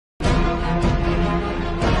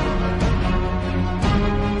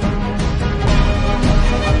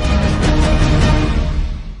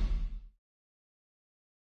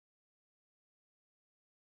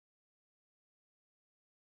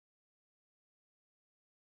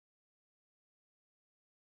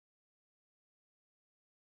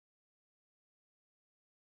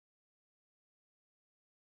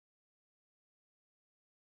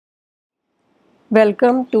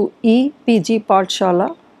Welcome to EPG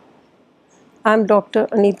Pathshala. I am Dr.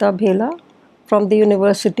 Anita Bhela from the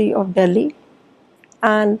University of Delhi,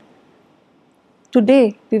 and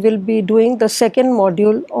today we will be doing the second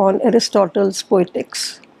module on Aristotle's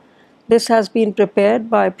Poetics. This has been prepared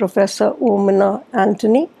by Professor Omana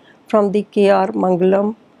Antony from the K.R.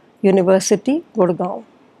 Mangalam University, Gurgaon.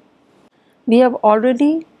 We have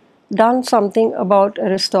already done something about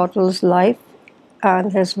Aristotle's life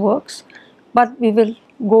and his works, but we will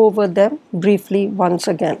go over them briefly once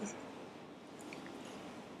again.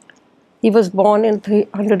 He was born in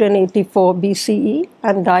 384 BCE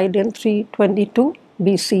and died in 322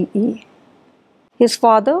 BCE. His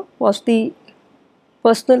father was the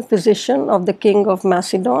personal physician of the king of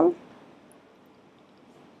Macedon,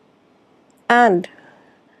 and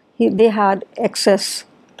they had access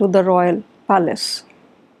to the royal palace.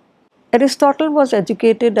 Aristotle was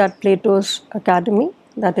educated at Plato's academy,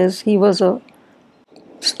 that is, he was a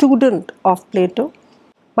student of Plato,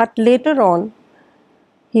 but later on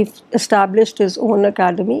he established his own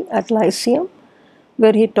academy at Lyceum,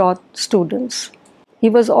 where he taught students. He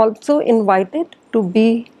was also invited to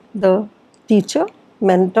be the teacher,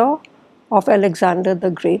 mentor of Alexander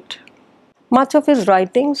the Great. Much of his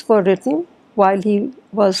writings were written while he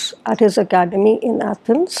was at his academy in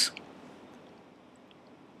Athens.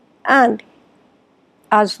 And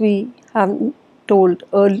as we have told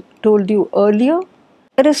you earlier,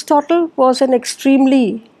 Aristotle was an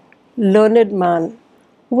extremely learned man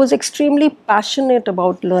who was extremely passionate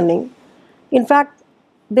about learning. In fact,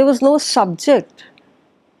 there was no subject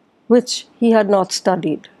which he had not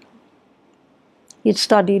studied. He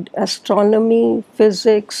studied astronomy,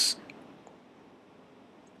 physics,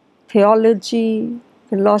 theology,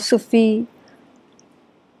 philosophy,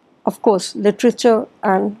 of course, literature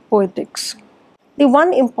and poetics. The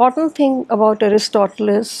one important thing about Aristotle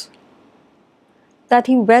is that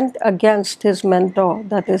he went against his mentor,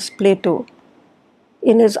 that is Plato,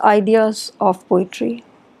 in his ideas of poetry.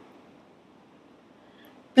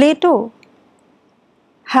 Plato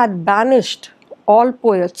had banished all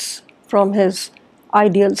poets from his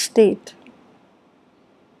ideal state,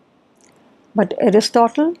 but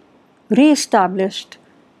Aristotle re-established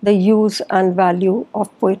the use and value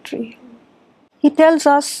of poetry. He tells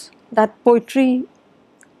us that poetry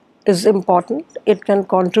is important, it can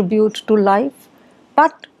contribute to life,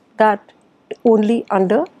 but that only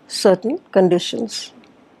under certain conditions.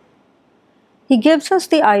 He gives us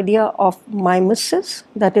the idea of mimesis,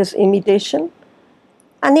 that is imitation,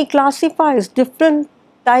 and he classifies different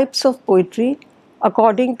types of poetry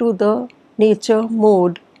according to the nature,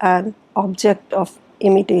 mode, and object of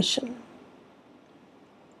imitation.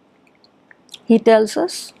 He tells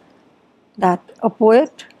us that a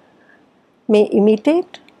poet may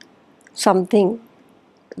imitate something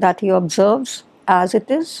that he observes as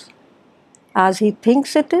it is, as he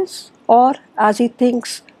thinks it is, or as he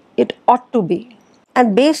thinks it ought to be.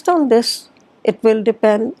 And based on this, it will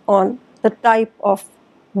depend on the type of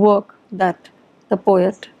work that the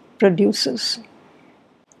poet produces.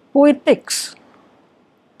 Poetics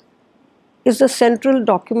is a central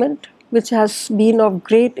document which has been of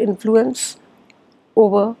great influence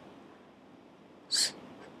over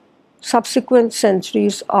subsequent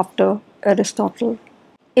centuries after Aristotle.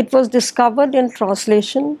 It was discovered in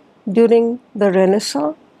translation during the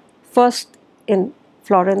Renaissance, first in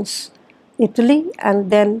Florence, Italy, and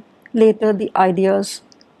then later the ideas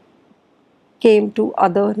came to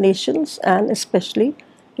other nations, and especially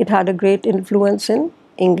it had a great influence in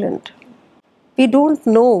England. We don't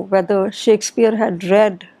know whether Shakespeare had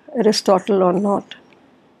read Aristotle or not,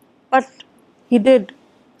 but he did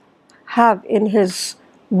have in his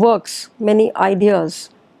works many ideas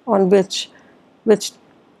on which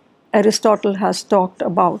Aristotle has talked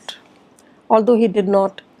about, although he did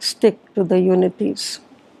not stick to the unities.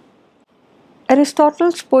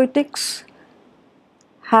 Aristotle's Poetics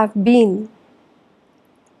have been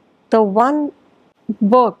the one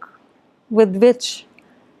work with which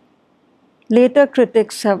later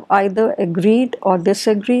critics have either agreed or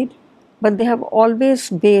disagreed, but they have always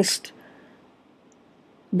based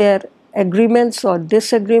their agreements or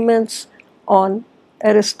disagreements on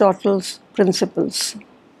Aristotle's principles.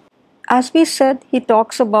 As we said, he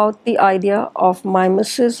talks about the idea of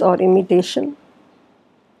mimesis or imitation.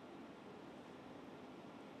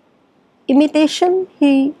 Imitation,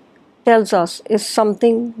 he tells us, is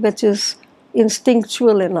something which is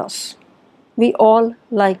instinctual in us. We all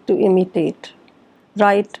like to imitate.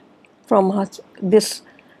 Right from us, this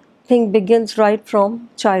thing begins right from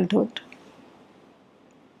childhood.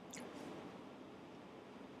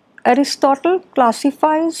 Aristotle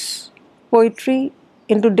classifies poetry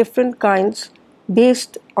into different kinds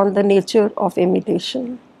based on the nature of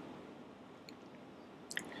imitation.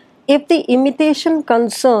 If the imitation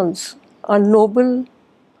concerns a noble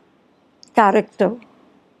character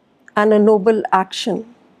and a noble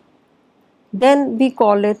action, then we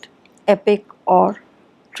call it epic or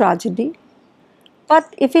tragedy.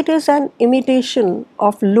 But if it is an imitation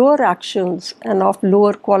of lower actions and of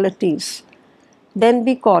lower qualities, then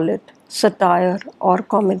we call it satire or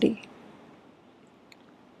comedy.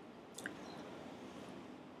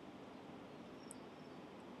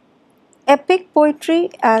 Epic poetry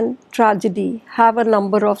and tragedy have a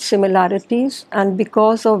number of similarities, and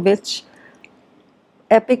because of which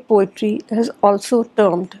epic poetry is also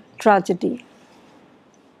termed tragedy.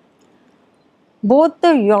 Both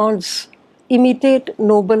the genres imitate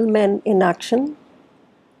noble men in action.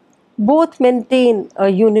 Both maintain a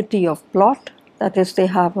unity of plot, that is, they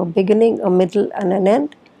have a beginning, a middle, and an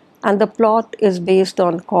end, and the plot is based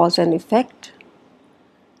on cause and effect.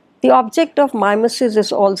 The object of mimesis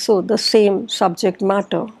is also the same subject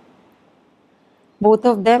matter. Both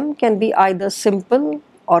of them can be either simple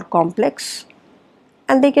or complex,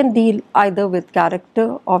 and they can deal either with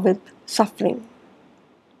character or with suffering.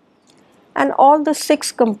 And all the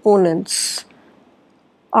 6 components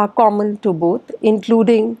are common to both,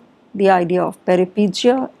 including the idea of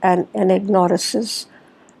peripegia and anagnorisis.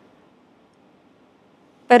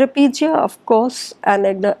 Peripegia, of course, and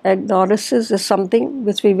anagnorisis is something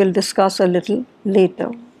which we will discuss a little later.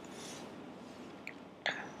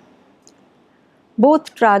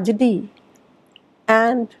 Both tragedy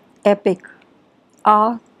and epic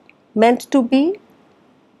are meant to be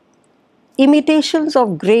imitations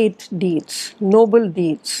of great deeds,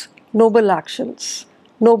 noble actions,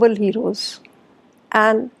 noble heroes,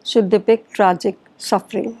 and should depict tragic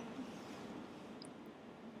suffering.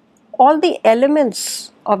 All the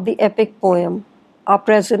elements of the epic poem are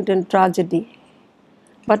present in tragedy,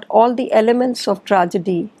 but all the elements of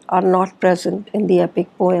tragedy are not present in the epic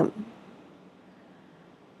poem.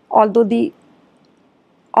 Although the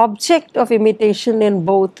object of imitation in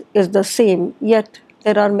both is the same, yet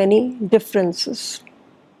there are many differences.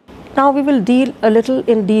 Now we will deal a little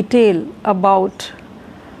in detail about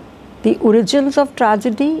the origins of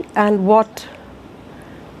tragedy and what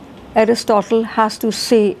Aristotle has to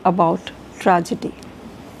say about tragedy.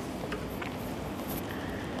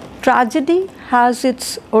 Tragedy has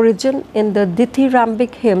its origin in the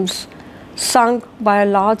dithyrambic hymns sung by a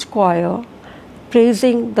large choir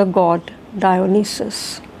praising the god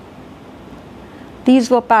Dionysus. These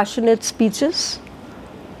were passionate speeches,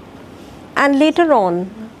 and later on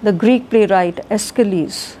the Greek playwright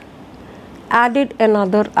Aeschylus added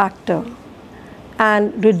another actor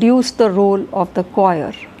and reduced the role of the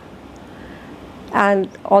choir and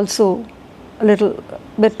also a little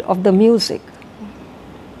bit of the music.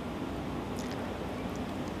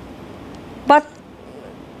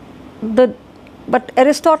 But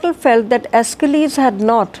Aristotle felt that Aeschylus had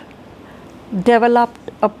not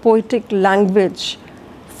developed a poetic language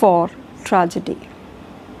for tragedy.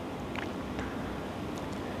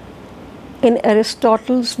 In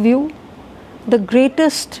Aristotle's view, the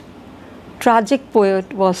greatest tragic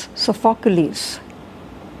poet was Sophocles.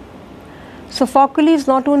 Sophocles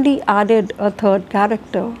not only added a third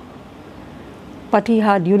character, but he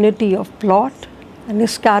had unity of plot, and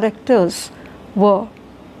his characters were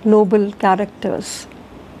noble characters.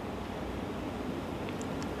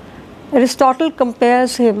 Aristotle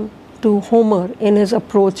compares him to Homer in his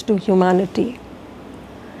approach to humanity.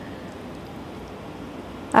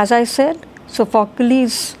 As I said,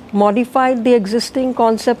 Sophocles modified the existing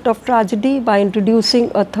concept of tragedy by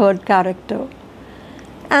introducing a third character,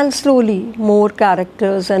 and slowly more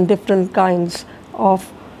characters and different kinds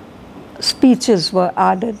of speeches were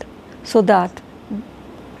added so that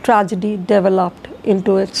tragedy developed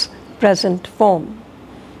into its present form.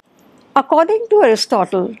 According to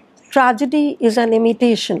Aristotle, tragedy is an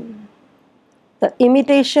imitation, the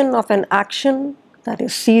imitation of an action that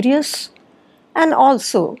is serious and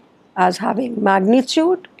also as having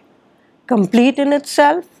magnitude, complete in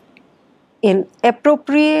itself, in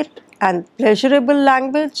appropriate and pleasurable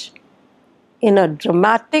language, in a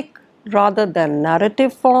dramatic rather than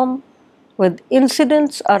narrative form, with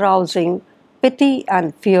incidents arousing pity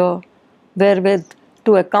and fear, wherewith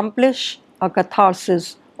to accomplish a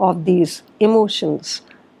catharsis of these emotions.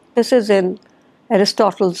 This is in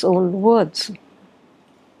Aristotle's own words.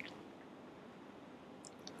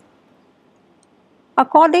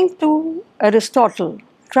 According to Aristotle,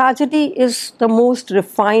 tragedy is the most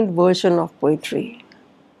refined version of poetry,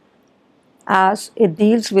 as it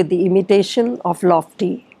deals with the imitation of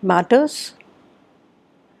lofty matters,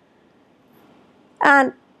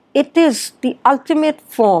 and it is the ultimate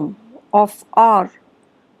form of our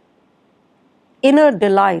inner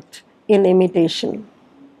delight in imitation.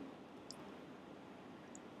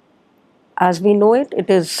 As we know it, it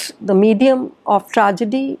is the medium of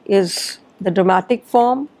tragedy is the dramatic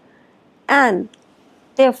form, and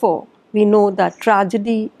therefore we know that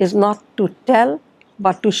tragedy is not to tell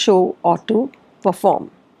but to show or to perform.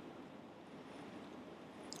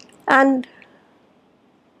 And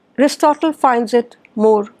Aristotle finds it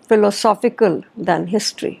more philosophical than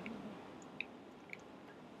history.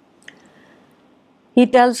 He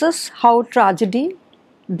tells us how tragedy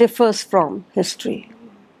differs from history.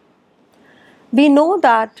 We know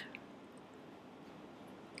that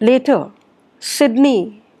later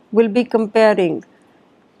Sidney will be comparing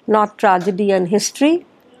not tragedy and history,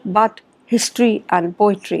 but history and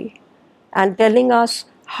poetry, and telling us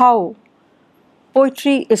how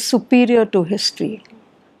poetry is superior to history.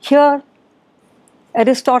 Here,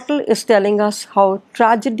 Aristotle is telling us how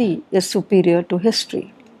tragedy is superior to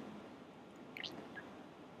history.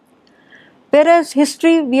 Whereas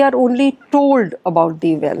history, we are only told about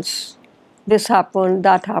the events. This happened,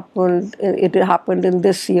 that happened, it happened in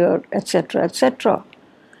this year, etc., etc.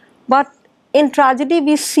 But in tragedy,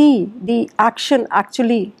 we see the action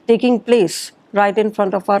actually taking place right in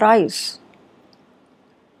front of our eyes.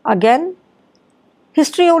 Again,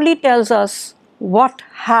 history only tells us what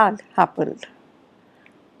had happened.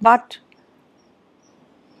 But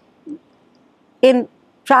in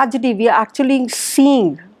tragedy, we are actually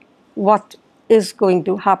seeing what is going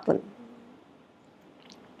to happen.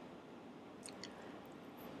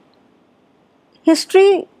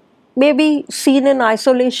 History may be seen in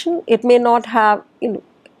isolation. It may not have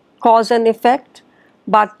cause and effect,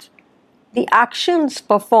 but the actions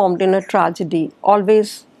performed in a tragedy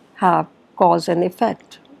always have cause and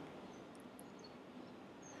effect.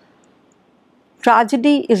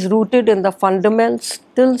 Tragedy is rooted in the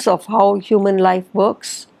fundamentals of how human life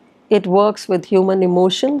works. It works with human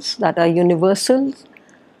emotions that are universal,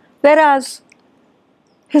 whereas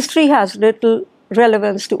history has little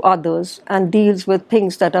relevance to others and deals with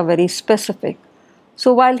things that are very specific.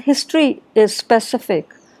 So while history is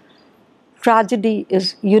specific, tragedy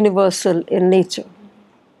is universal in nature.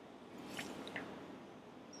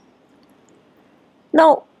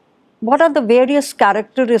 Now, what are the various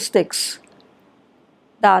characteristics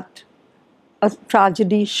that a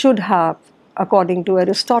tragedy should have according to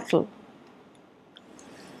Aristotle?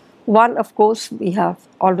 One, of course, we have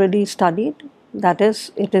already studied, that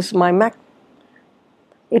is, it is mimetic.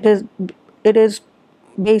 It is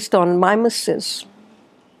based on mimesis.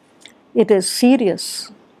 It is serious.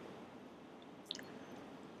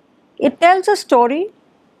 It tells a story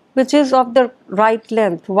which is of the right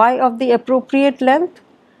length. Why of the appropriate length?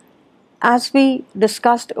 As we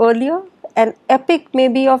discussed earlier, an epic may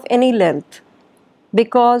be of any length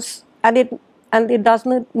because it does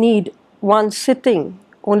not need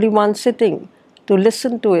only one sitting to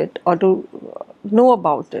listen to it or to know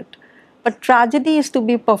about it. But tragedy is to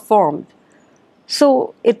be performed.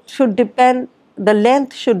 So the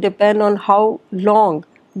length should depend on how long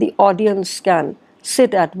the audience can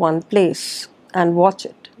sit at one place and watch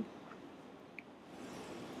it.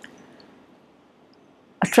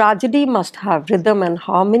 A tragedy must have rhythm and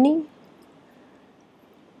harmony.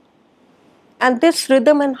 And this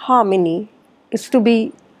rhythm and harmony is to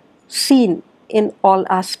be seen in all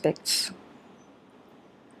aspects.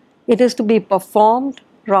 It is to be performed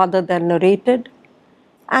rather than narrated.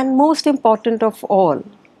 And most important of all,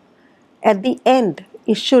 at the end,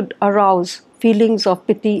 it should arouse feelings of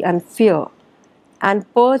pity and fear and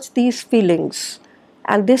purge these feelings.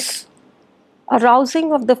 And this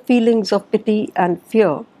arousing of the feelings of pity and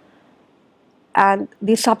fear and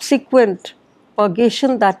the subsequent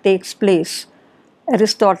purgation that takes place,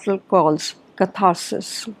 Aristotle calls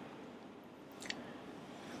catharsis.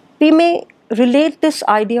 We may relate this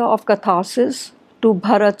idea of catharsis to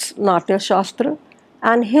Bharat's Natya Shastra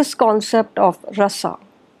and his concept of rasa.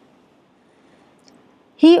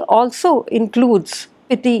 He also includes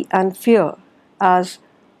pity and fear as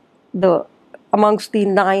amongst the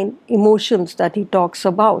 9 emotions that he talks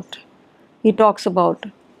about. He talks about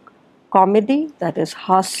comedy, that is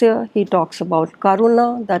hasya. He talks about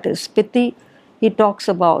karuna, that is pity. He talks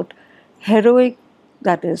about heroic,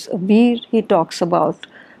 that is veer. He talks about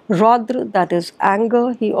raudra, that is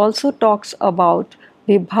anger. He also talks about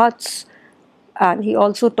vibhats, and he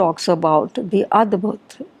also talks about the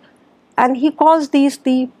adbhut. And he calls these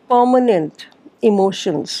the permanent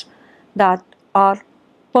emotions that are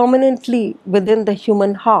permanently within the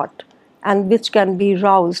human heart and which can be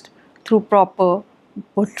roused through proper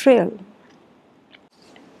portrayal.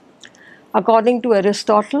 According to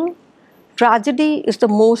Aristotle, tragedy is the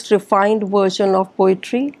most refined version of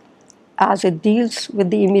poetry as it deals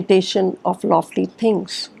with the imitation of lofty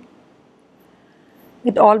things.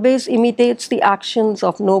 It always imitates the actions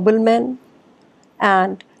of noble men,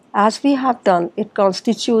 and as we have done, it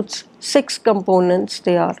constitutes 6 components.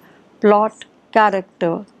 They are plot,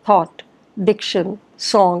 character, thought, diction,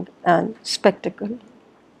 song, and spectacle.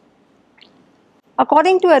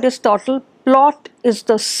 According to Aristotle, plot is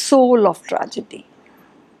the soul of tragedy.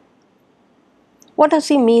 What does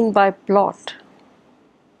he mean by plot?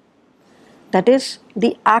 That is,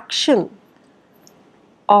 the action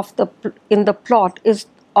in the plot is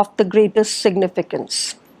of the greatest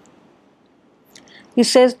significance. He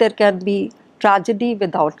says there can be tragedy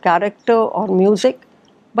without character or music,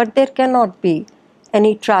 but there cannot be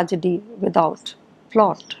any tragedy without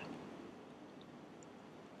plot.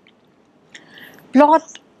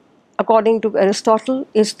 Plot, according to Aristotle,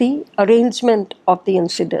 is the arrangement of the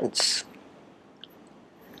incidents.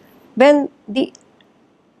 When the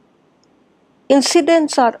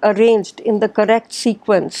incidents are arranged in the correct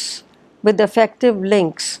sequence with effective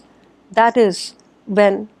links, that is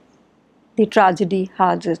when the tragedy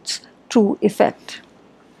has its true effect.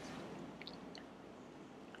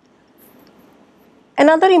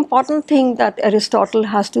 Another important thing that Aristotle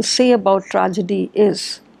has to say about tragedy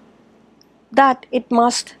is that it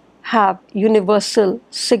must have universal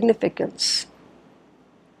significance.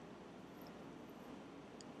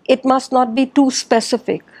 It must not be too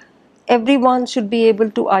specific. Everyone should be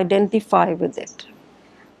able to identify with it.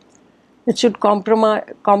 It should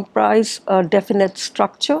comprise a definite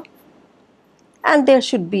structure, and there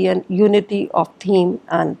should be a unity of theme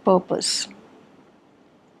and purpose.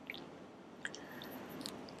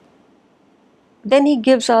 Then he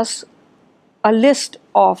gives us a list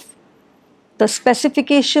of the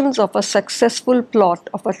specifications of a successful plot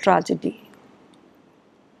of a tragedy.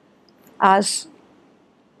 As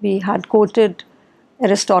we had quoted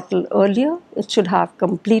Aristotle earlier, it should have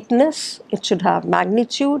completeness, it should have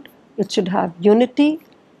magnitude, it should have unity,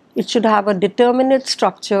 it should have a determinate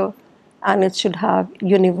structure, and it should have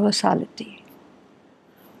universality.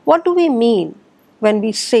 What do we mean when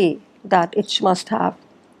we say that it must have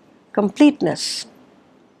completeness?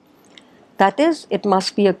 That is, it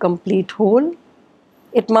must be a complete whole,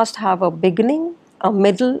 it must have a beginning, a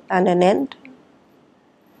middle, and an end.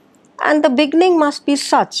 And the beginning must be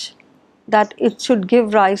such that it should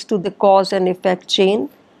give rise to the cause and effect chain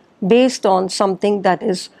based on something that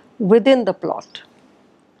is within the plot.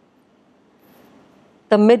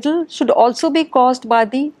 The middle should also be caused by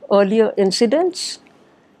the earlier incidents,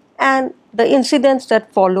 and the incidents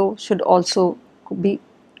that follow should also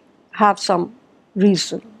have some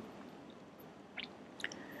reason.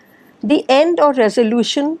 The end or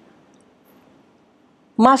resolution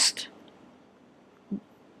must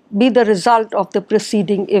be the result of the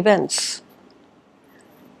preceding events,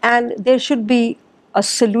 and there should be a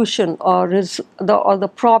solution, or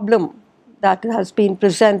the problem that has been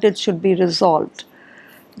presented should be resolved,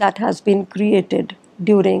 that has been created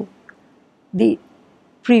during the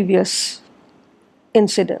previous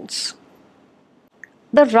incidents.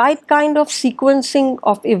 The right kind of sequencing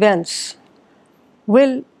of events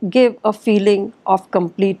will give a feeling of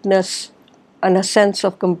completeness and a sense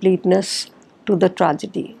of completeness to the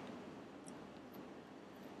tragedy.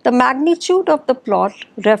 The magnitude of the plot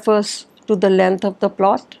refers to the length of the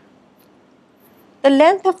plot. The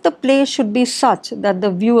length of the play should be such that the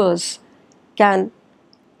viewers can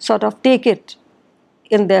sort of take it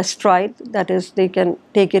in their stride, that is, they can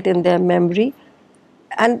take it in their memory.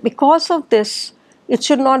 And because of this, it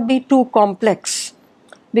should not be too complex,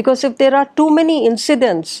 because if there are too many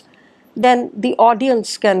incidents, then the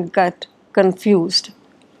audience can get confused.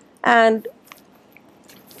 And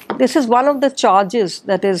this is one of the charges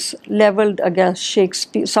that is leveled against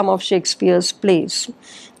Shakespeare, some of Shakespeare's plays,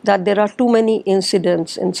 that there are too many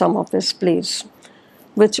incidents in some of his plays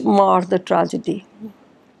which mar the tragedy.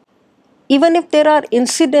 Even if there are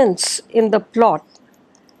incidents in the plot,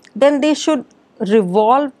 then they should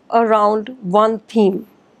revolve around one theme.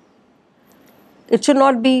 It should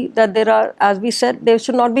not be that there are, as we said, there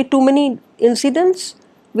should not be too many incidents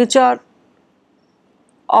which have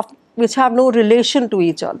no relation to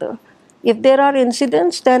each other. If there are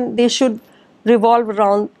incidents, then they should revolve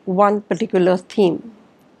around one particular theme.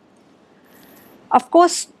 Of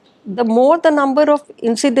course, the more the number of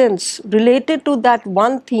incidents related to that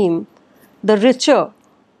one theme, the richer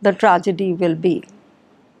the tragedy will be.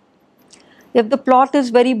 If the plot is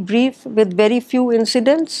very brief with very few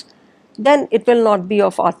incidents, then it will not be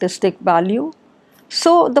of artistic value.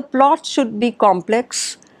 So the plot should be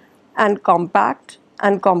complex and compact,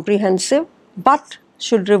 and comprehensive, but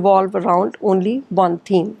should revolve around only one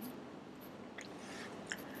theme.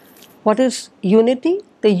 What is unity?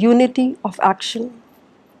 The unity of action.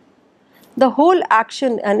 The whole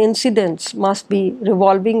action and incidents must be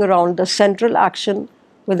revolving around the central action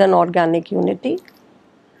with an organic unity.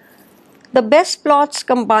 The best plots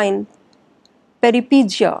combine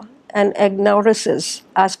peripegia and agnoresis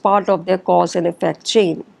as part of their cause and effect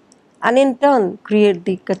chain, and in turn create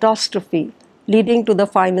the catastrophe leading to the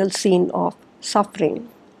final scene of suffering.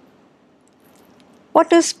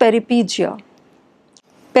 What is peripegia?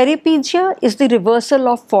 Peripegia is the reversal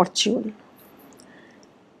of fortune.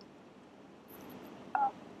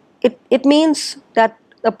 It means that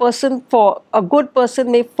a good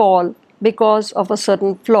person may fall because of a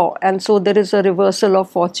certain flaw, and so there is a reversal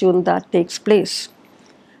of fortune that takes place.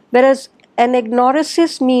 Whereas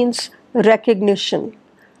anagnoresis means recognition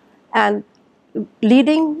and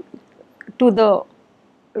leading to the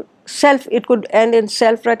self. It could end in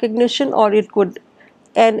self-recognition, or it could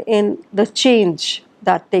end in the change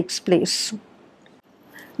that takes place.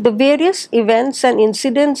 The various events and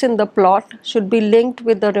incidents in the plot should be linked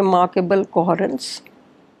with a remarkable coherence.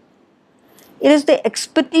 It is the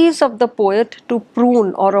expertise of the poet to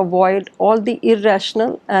prune or avoid all the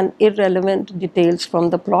irrational and irrelevant details from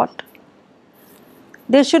the plot.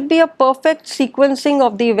 There should be a perfect sequencing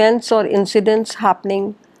of the events or incidents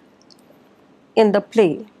happening in the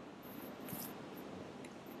play.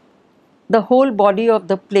 The whole body of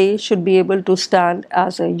the play should be able to stand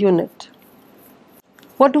as a unit.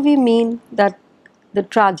 What do we mean that the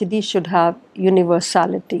tragedy should have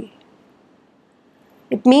universality?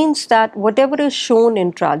 It means that whatever is shown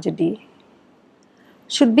in tragedy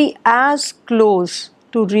should be as close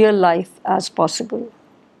to real life as possible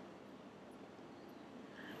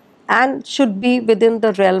and should be within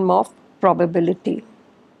the realm of probability.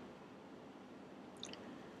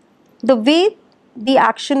 The way the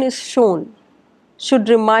action is shown should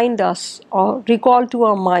remind us or recall to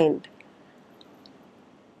our mind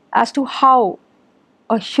as to how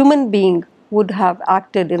a human being would have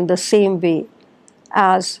acted in the same way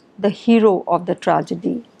as the hero of the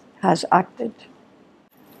tragedy has acted.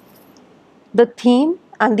 The theme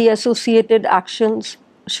and the associated actions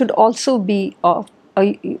should also be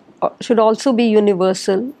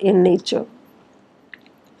universal in nature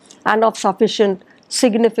and of sufficient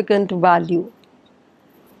significant value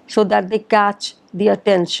so that they catch the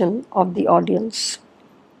attention of the audience.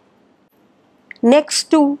 Next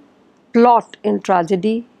to plot in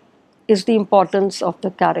tragedy is the importance of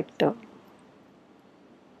the character.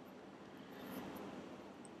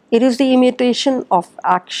 It is the imitation of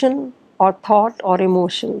action or thought or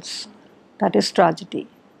emotions, that is tragedy.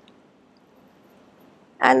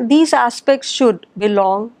 And these aspects should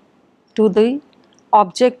belong to the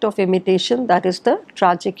object of imitation, that is the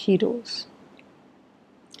tragic heroes.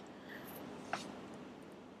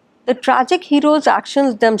 The tragic heroes'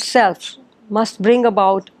 actions themselves must bring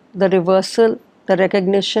about the reversal, the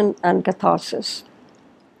recognition and catharsis.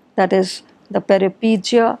 That is the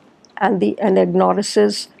peripegia and the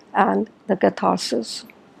anagnoresis and the catharsis.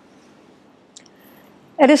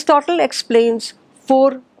 Aristotle explains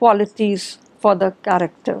 4 qualities for the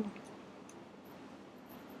character.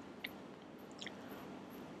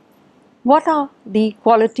 What are the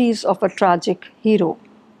qualities of a tragic hero?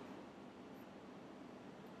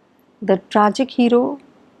 The tragic hero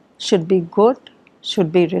should be good,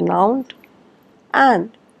 should be renowned,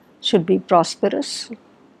 and should be prosperous.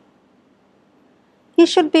 He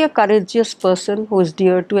should be a courageous person who is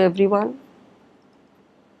dear to everyone.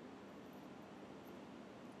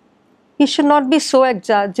 He should not be so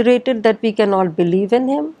exaggerated that we cannot believe in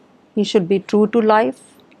him. He should be true to life.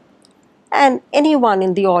 And anyone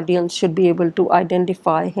in the audience should be able to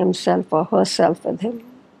identify himself or herself with him.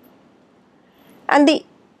 And the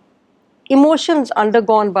emotions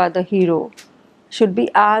undergone by the hero should be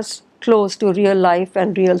as close to real life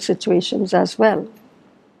and real situations as well.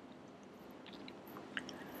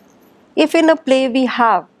 If in a play we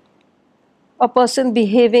have a person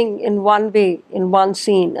behaving in one way in one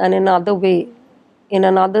scene and another way in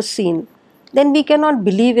another scene, then we cannot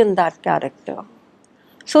believe in that character.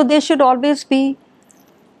 So there should always be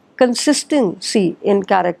consistency in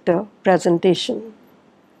character presentation.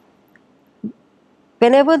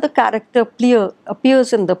 Whenever the character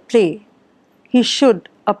appears in the play, he should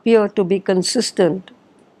appear to be consistent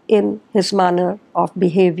in his manner of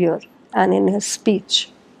behavior and in his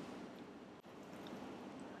speech.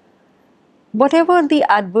 Whatever the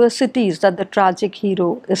adversities that the tragic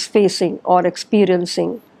hero is facing or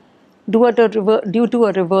experiencing due to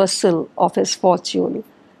a reversal of his fortune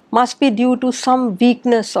must be due to some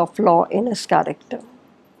weakness or flaw in his character.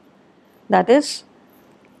 That is,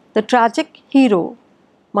 the tragic hero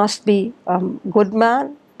must be a good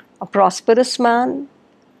man, a prosperous man,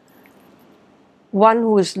 one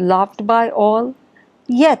who is loved by all,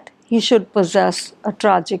 yet he should possess a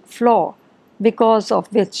tragic flaw because of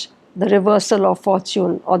which the reversal of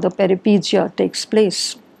fortune or the peripegia takes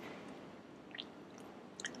place.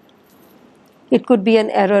 It could be an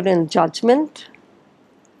error in judgment,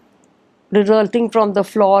 resulting from the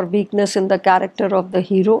flaw or weakness in the character of the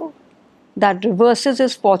hero that reverses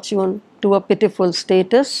his fortune to a pitiful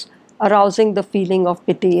status, arousing the feeling of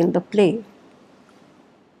pity in the play.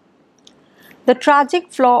 The tragic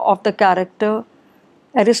flaw of the character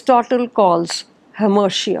Aristotle calls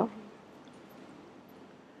hamartia.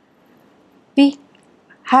 We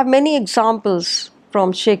have many examples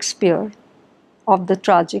from Shakespeare of the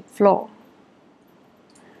tragic flaw.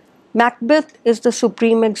 Macbeth is the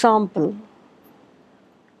supreme example.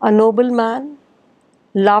 A noble man,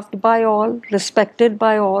 loved by all, respected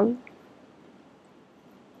by all.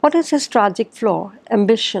 What is his tragic flaw?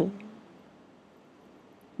 Ambition.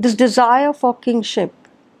 This desire for kingship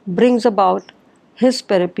brings about his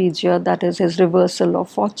peripegia, that is, his reversal of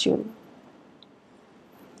fortune.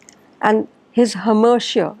 And his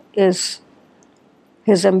hamartia is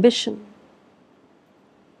his ambition.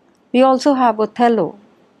 We also have Othello.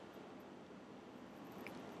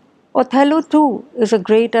 Othello too is a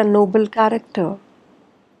great and noble character.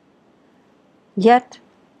 Yet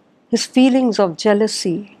his feelings of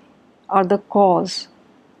jealousy are the cause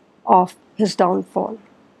of his downfall.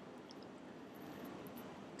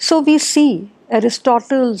 So we see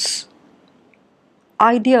Aristotle's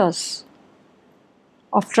ideas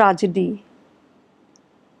of tragedy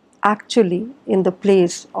actually in the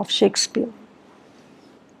plays of Shakespeare.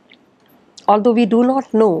 Although we do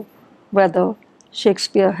not know whether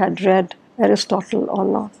Shakespeare had read Aristotle or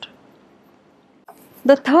not.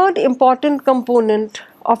 The third important component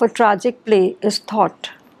of a tragic play is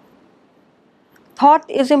thought. Thought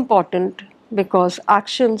is important because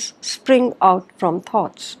actions spring out from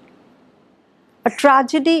thoughts. A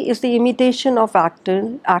tragedy is the imitation of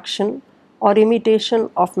action or imitation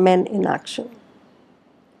of men in action.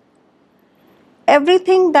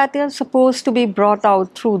 Everything that is supposed to be brought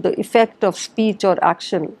out through the effect of speech or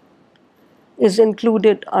action is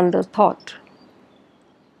included under thought.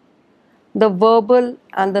 The verbal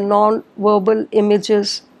and the non-verbal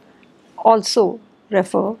images are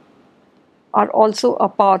also a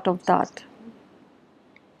part of that.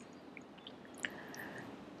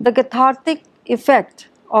 The cathartic effect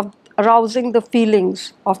of arousing the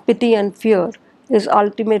feelings of pity and fear is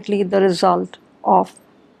ultimately the result of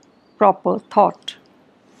proper thought.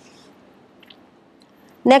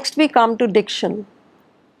 Next we come to diction.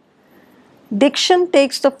 Diction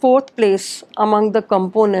takes the fourth place among the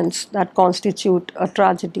components that constitute a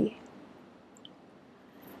tragedy.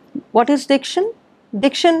 What is diction?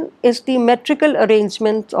 Diction is the metrical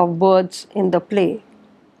arrangement of words in the play.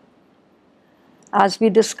 As we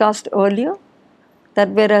discussed earlier, that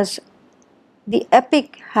whereas the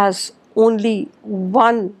epic has only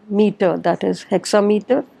one meter, that is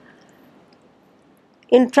hexameter,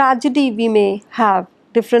 in tragedy we may have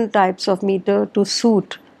different types of meter to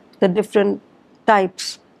suit the different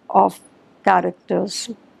types of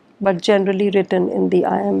characters, but generally written in the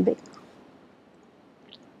iambic.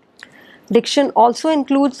 Diction also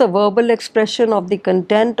includes the verbal expression of the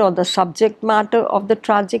content or the subject matter of the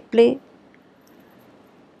tragic play.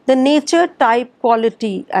 The nature, type,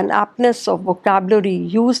 quality and aptness of vocabulary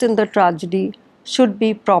used in the tragedy should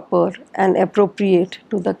be proper and appropriate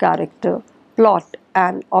to the character, plot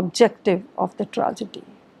and objective of the tragedy.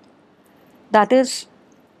 That is,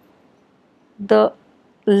 the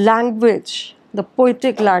language, the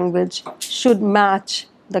poetic language should match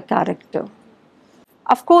the character.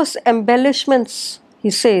 Of course, embellishments,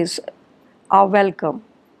 he says, are welcome,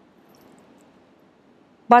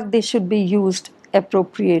 but they should be used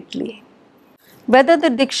appropriately. Whether the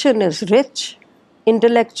diction is rich,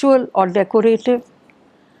 intellectual or decorative,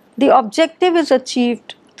 the objective is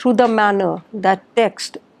achieved through the manner that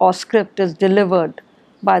text or script is delivered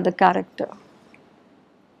by the character.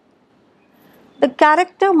 The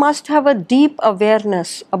character must have a deep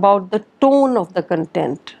awareness about the tone of the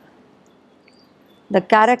content. The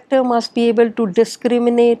character must be able to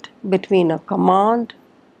discriminate between a command,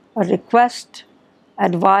 a request,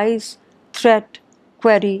 advice, threat,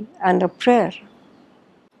 query, and a prayer.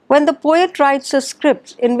 When the poet writes a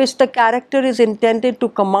script in which the character is intended to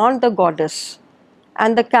command the goddess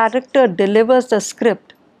and the character delivers the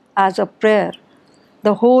script as a prayer,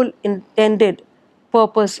 the whole intended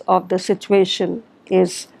purpose of the situation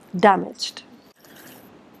is damaged.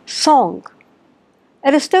 Song.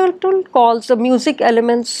 Aristotle calls the music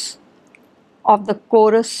elements of the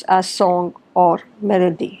chorus as song or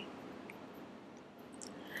melody.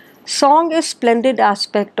 Song is a splendid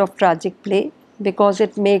aspect of tragic play because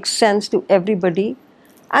it makes sense to everybody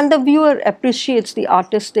and the viewer appreciates the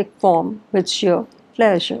artistic form with sheer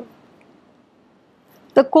pleasure.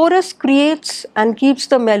 The chorus creates and keeps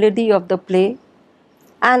the melody of the play,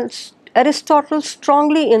 and Aristotle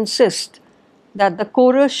strongly insists that the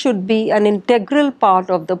chorus should be an integral part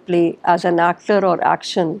of the play as an actor or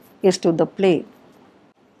action is to the play.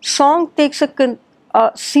 Song takes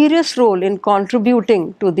a serious role in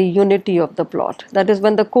contributing to the unity of the plot. That is,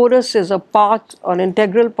 when the chorus is a part or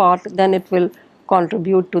integral part, then it will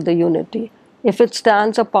contribute to the unity. If it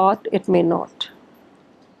stands apart, it may not.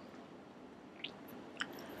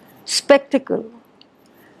 Spectacle.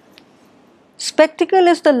 Spectacle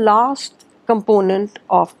is the last component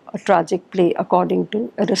of a tragic play according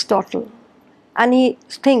to Aristotle, and he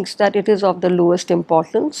thinks that it is of the lowest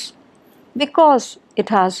importance because it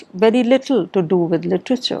has very little to do with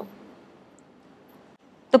literature.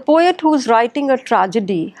 The poet who is writing a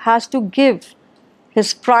tragedy has to give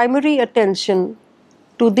his primary attention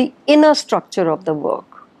to the inner structure of the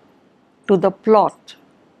work, to the plot,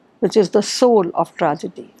 which is the soul of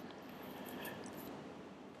tragedy.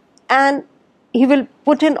 And he will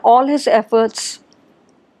put in all his efforts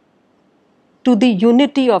to the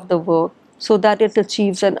unity of the work so that it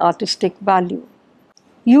achieves an artistic value.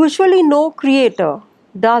 Usually no creator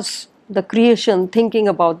does the creation thinking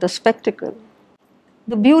about the spectacle.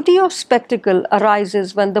 The beauty of spectacle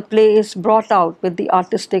arises when the play is brought out with the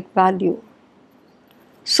artistic value.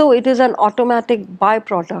 So it is an automatic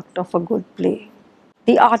byproduct of a good play.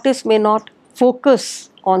 The artist may not focus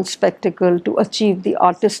on spectacle to achieve the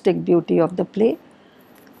artistic beauty of the play.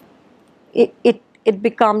 It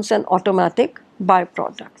becomes an automatic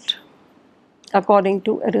byproduct, according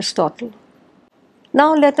to Aristotle.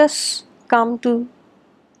 Now let us come to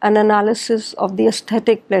an analysis of the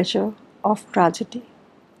aesthetic pleasure of tragedy.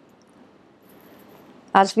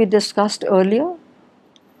 As we discussed earlier,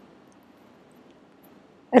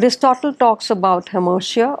 Aristotle talks about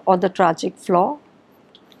hamartia or the tragic flaw,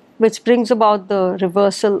 which brings about the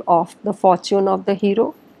reversal of the fortune of the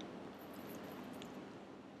hero.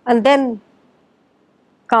 And then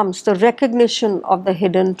comes the recognition of the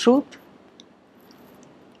hidden truth,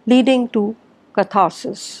 leading to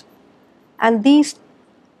catharsis. And this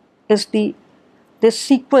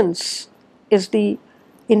sequence is the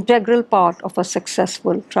integral part of a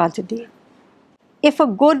successful tragedy. If a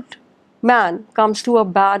good man comes to a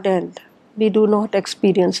bad end, we do not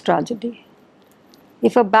experience tragedy.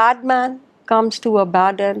 If a bad man comes to a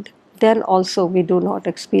bad end, then also we do not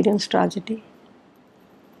experience tragedy.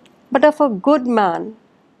 But if a good man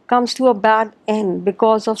comes to a bad end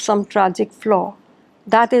because of some tragic flaw,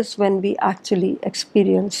 that is when we actually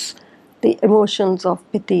experience the emotions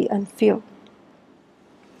of pity and fear.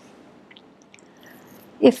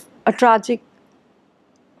 If a tragic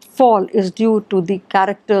fall is due to the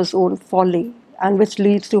character's own folly and which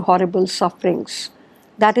leads to horrible sufferings,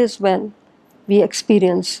 that is when we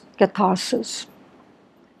experience catharsis.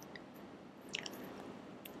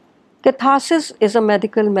 Catharsis is a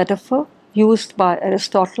medical metaphor used by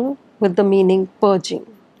Aristotle with the meaning purging.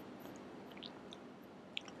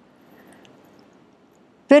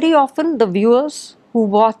 Very often the viewers who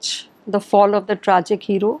watch the fall of the tragic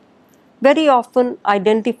hero very often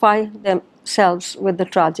identify themselves with the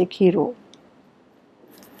tragic hero.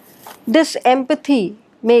 This empathy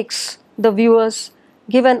makes the viewers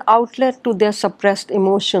give an outlet to their suppressed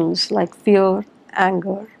emotions like fear,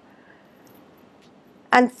 anger,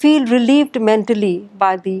 and feel relieved mentally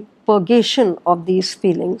by the purgation of these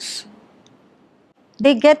feelings.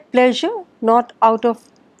 They get pleasure not out of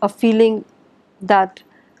a feeling that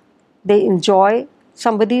they enjoy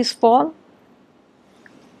somebody's fall,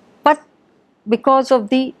 but because of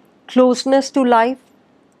the closeness to life,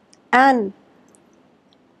 and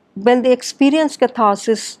when they experience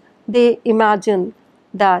catharsis, they imagine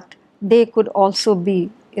that they could also be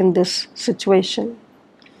in this situation.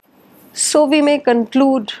 So we may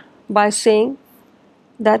conclude by saying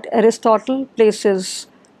that Aristotle places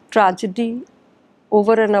tragedy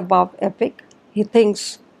over and above epic. He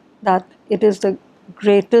thinks that it is the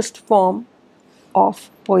greatest form of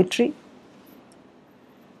poetry.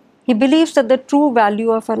 He believes that the true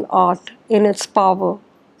value of an art in its power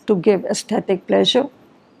to give aesthetic pleasure,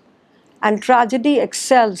 and tragedy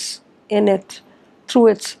excels in it through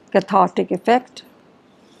its cathartic effect.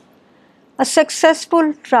 A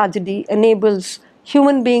successful tragedy enables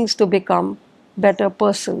human beings to become better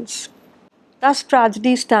persons. Thus,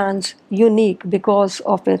 tragedy stands unique because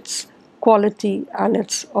of its quality and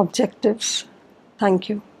its objectives. Thank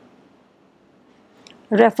you.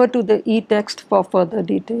 Refer to the e-text for further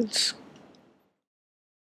details.